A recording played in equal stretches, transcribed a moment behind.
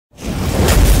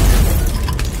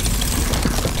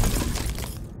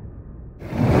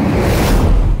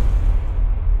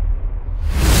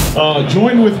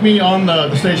Join with me on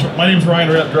the stage. My name is Ryan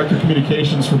Repp, Director of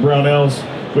Communications for Brownells.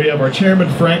 We have our chairman,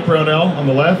 Frank Brownell, on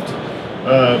the left.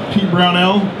 Pete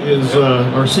Brownell is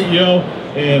our CEO,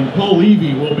 and Paul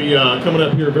Levy will be coming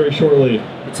up here very shortly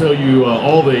to tell you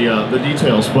all the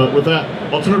details. But with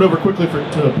that, I'll turn it over quickly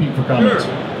to Pete for comments.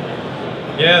 Sure.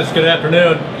 Yes, good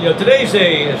afternoon. You know, today's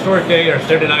a historic day in our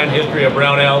 79 history of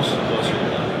Brownells.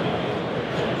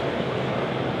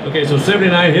 Okay, so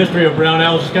 79 history of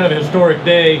Brownells is kind of a historic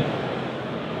day.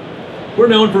 We're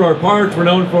known for our parts, we're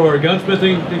known for our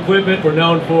gunsmithing equipment, we're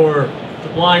known for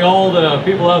supplying all the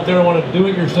people out there who want to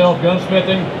do-it-yourself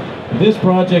gunsmithing. This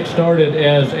project started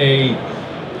as a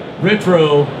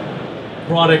retro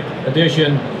product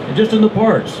addition, and just in the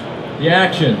parts, the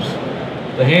actions,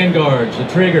 the handguards, the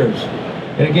triggers,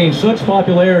 and it gained such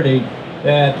popularity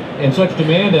that, and such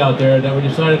demand out there, that we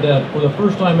decided that for the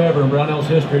first time ever in Brownell's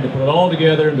history to put it all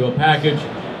together into a package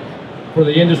for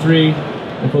the industry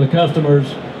and for the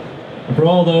customers, and for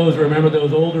all those who remember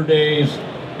those older days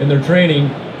in their training,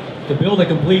 to build a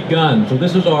complete gun. So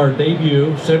this is our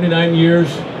debut, 79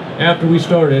 years after we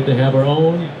started, to have our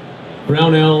own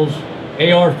Brownells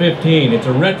AR-15. It's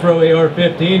a retro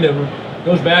AR-15 that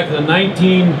goes back to the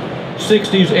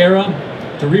 1960s era.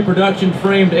 It's a reproduction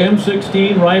framed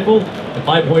M16 rifle, a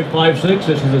 5.56.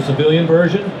 This is a civilian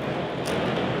version.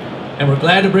 And we're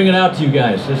glad to bring it out to you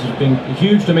guys. This has been a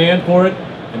huge demand for it.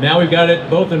 And now we've got it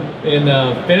both in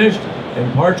finished,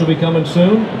 and parts will be coming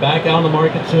soon, back out on the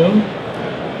market soon.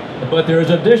 But there's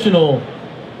additional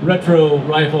retro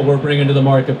rifle we're bringing to the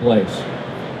marketplace.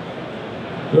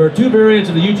 There are two variants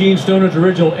of the Eugene Stoner's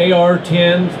original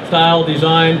AR-10 style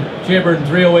design, chambered in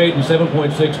 .308 and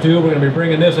 7.62. We're going to be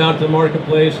bringing this out to the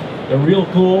marketplace. They're real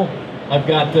cool. I've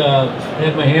got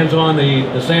had my hands on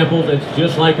the samples. It's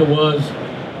just like it was,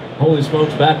 holy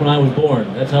smokes, back when I was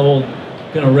born. That's how old,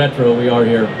 kind of retro we are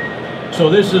here. So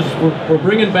this is, we're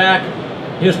bringing back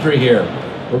history here.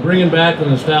 We're bringing back the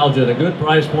nostalgia at a good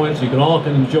price point so you all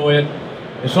can enjoy it.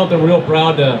 It's something we're real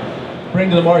proud to bring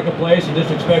to the marketplace, and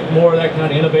just expect more of that kind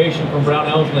of innovation from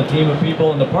Brownells and the team of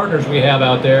people and the partners we have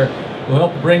out there who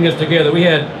help bring this together.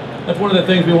 That's one of the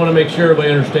things we want to make sure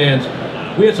everybody understands.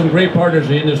 We had some great partners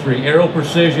in the industry, Aero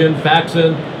Precision,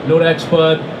 Faxon, Nodak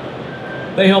Spud.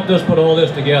 They helped us put all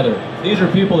this together. These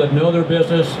are people that know their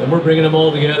business, and we're bringing them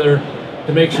all together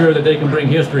to make sure that they can bring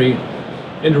history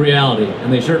into reality,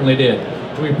 and they certainly did.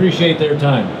 So we appreciate their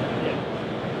time.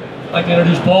 I'd like to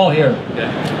introduce Paul here.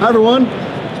 Hi everyone.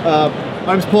 My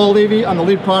name is Paul Levy. I'm the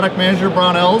lead product manager at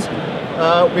Brownells.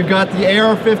 We've got the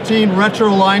AR-15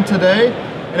 retro line today,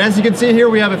 and as you can see here,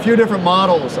 we have a few different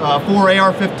models, 4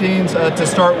 AR-15s to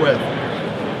start with.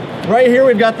 Right here,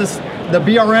 we've got the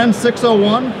BRN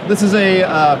 601. This is a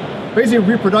basically a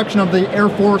reproduction of the Air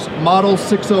Force Model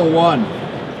 601.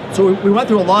 So we went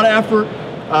through a lot of effort.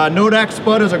 Nodak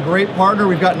Spud is a great partner.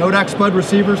 We've got Nodak Spud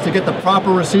receivers to get the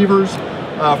proper receivers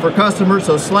for customers.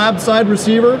 So slab side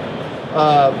receiver,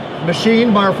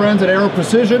 machined by our friends at Aero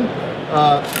Precision.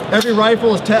 Every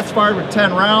rifle is test fired with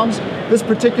 10 rounds. This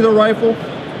particular rifle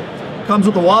comes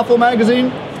with a waffle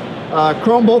magazine,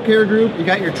 chrome bulk air group. You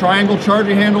got your triangle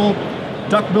charging handle,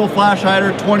 duckbill flash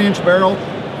hider, 20-inch barrel.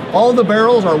 All of the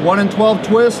barrels are 1 in 12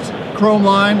 twist, chrome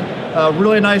line,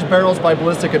 really nice barrels by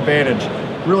Ballistic Advantage,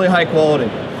 really high quality.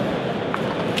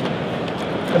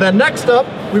 And then next up,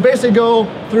 we basically go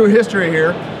through history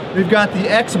here. We've got the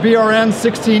XBRN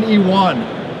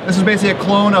 16E1. This is basically a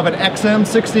clone of an XM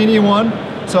 16E1,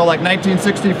 so like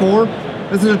 1964.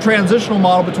 This is a transitional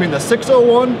model between the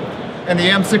 601 and the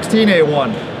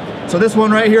M16A1. So this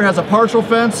one right here has a partial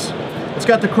fence. It's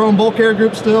got the chrome bulk air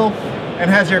group still, and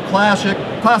has your classic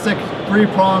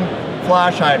 3-prong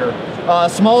flash hider.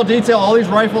 Small detail, all these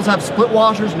rifles have split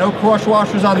washers, no crush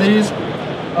washers on these.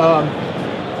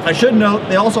 I should note,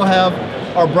 they also have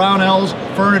our Brownells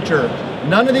furniture.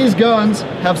 None of these guns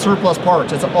have surplus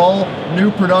parts. It's all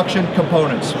new production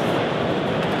components.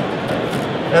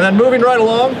 And then moving right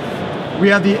along, we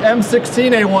have the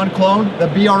M16A1 clone, the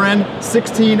BRN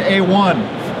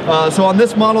 16A1. So on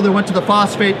this model, they went to the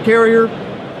phosphate carrier.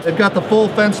 They've got the full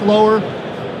fence lower,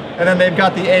 and then they've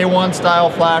got the A1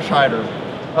 style flash hider.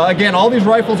 Again, all these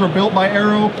rifles are built by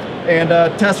Aero and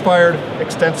test fired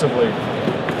extensively.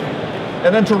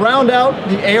 And then to round out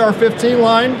the AR-15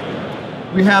 line,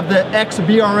 we have the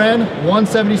XBRN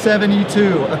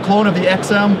 177E2, a clone of the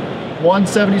XM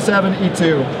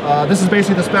 177E2. This is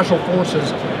basically the Special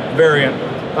Forces variant.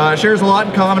 Shares a lot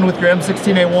in common with your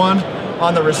M16A1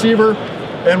 on the receiver.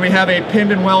 And we have a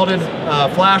pinned and welded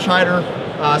flash hider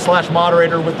slash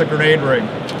moderator with the grenade ring.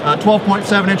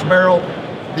 12.7-inch barrel.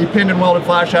 The pinned and welded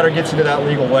flash hider gets you to that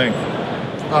legal length.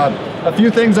 A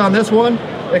few things on this one.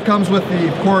 it comes with the,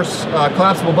 of course,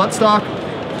 collapsible buttstock,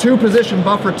 2-position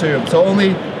buffer tube, so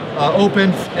only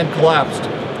open and collapsed.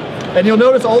 And you'll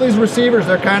notice all these receivers,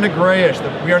 they're kind of grayish.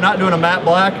 We are not doing a matte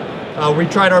black. We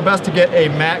tried our best to get a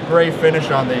matte gray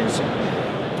finish on these.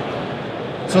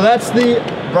 So that's the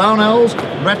Brownells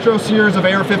retro series of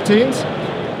AR-15s.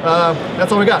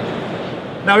 That's all we got.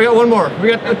 Now we got one more. We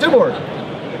got 2 more.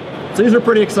 So these are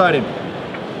pretty exciting.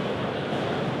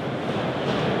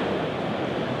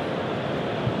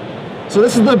 So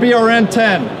this is the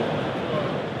BRN-10.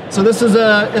 So this is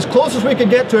as close as we could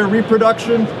get to a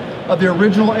reproduction of the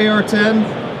original AR-10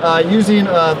 using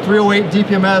 308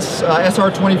 DPMS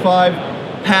SR25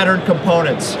 pattern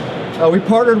components. We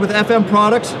partnered with FM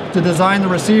Products to design the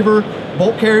receiver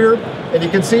bolt carrier, and you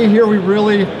can see here we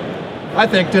really, I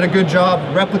think, did a good job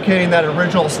replicating that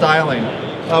original styling.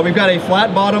 We've got a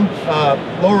flat bottom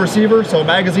lower receiver, so a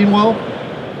magazine well.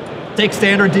 Take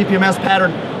standard DPMS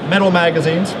pattern metal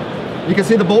magazines. You can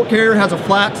see the bolt carrier has a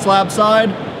flat slab side,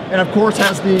 and of course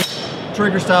has the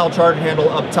trigger style charge handle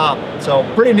up top. So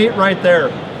pretty neat right there.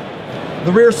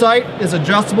 The rear sight is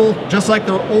adjustable just like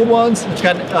the old ones. It's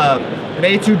got an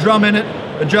A2 drum in it,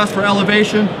 adjusts for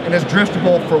elevation, and is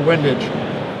driftable for windage.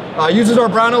 Uses our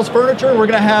Brownells furniture. We're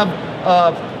gonna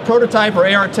have prototype or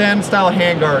AR-10 style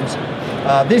handguards.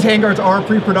 These handguards are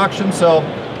pre-production, so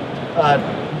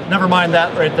never mind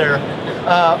that right there.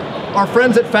 Our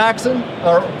friends at Faxon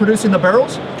are producing the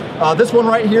barrels. This one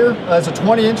right here is a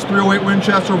 20-inch 308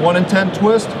 Winchester 1-in-10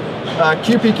 twist,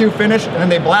 QPQ finish, and then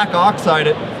they black oxide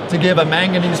it to give a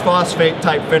manganese phosphate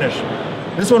type finish.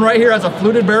 This one right here has a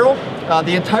fluted barrel.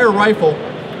 The entire rifle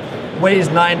weighs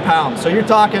 9 pounds. So you're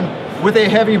talking with a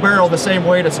heavy barrel the same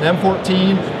weight as an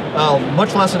M14,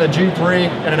 much less than a G3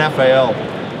 and an FAL.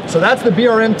 So that's the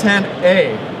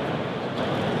BRN-10A.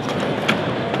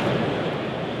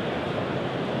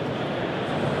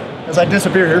 As I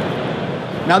disappear here.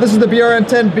 Now this is the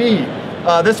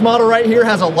BRN-10B. This model right here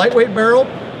has a lightweight barrel.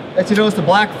 As you notice, the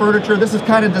black furniture. This is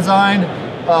kind of designed,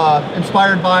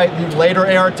 inspired by the later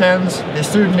AR-10s, the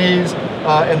Sudanese,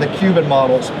 and the Cuban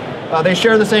models. They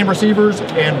share the same receivers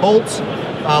and bolts,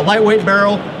 lightweight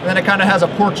barrel, and then it kind of has a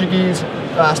Portuguese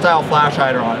style flash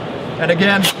hider on it. And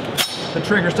again, the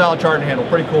trigger style charging handle,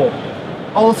 pretty cool.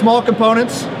 All the small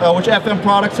components, which FM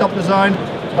Products helped design,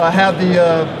 have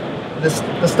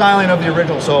the styling of the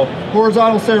original. So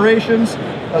horizontal serrations,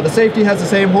 the safety has the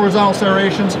same horizontal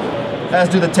serrations, as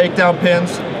do the takedown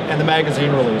pins and the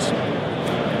magazine release.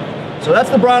 So that's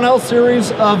the Brownell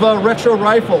series of retro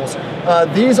rifles.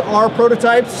 These are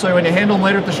prototypes, so when you handle them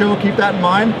later at the show, keep that in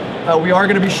mind. We are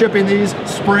going to be shipping these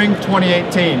spring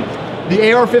 2018.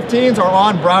 The AR-15s are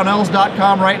on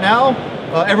brownells.com right now.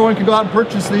 Everyone can go out and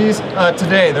purchase these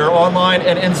today. They're online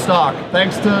and in stock.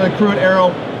 Thanks to the crew at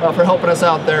Arrow for helping us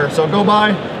out there. So go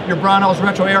buy your Brownells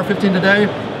Retro AR-15 today,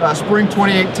 spring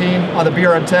 2018 on the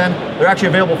BRN-10. They're actually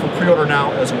available for pre-order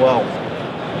now as well.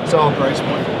 So Price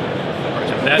point.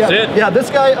 That's it. Yeah, this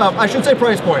guy, I should say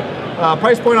price point.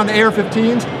 Price point on the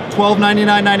AR-15s,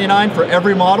 $1299.99 for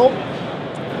every model.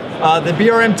 The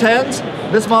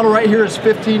BRN-10s, this model right here is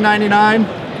 $1599.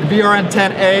 The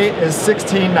BRN-10A is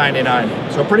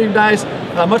 $1699. So pretty nice,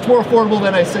 much more affordable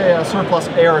than I say a surplus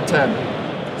AR-10.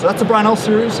 So that's the Brownell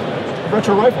series of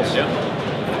retro rifles. Yeah,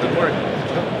 good work.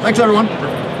 Thanks everyone.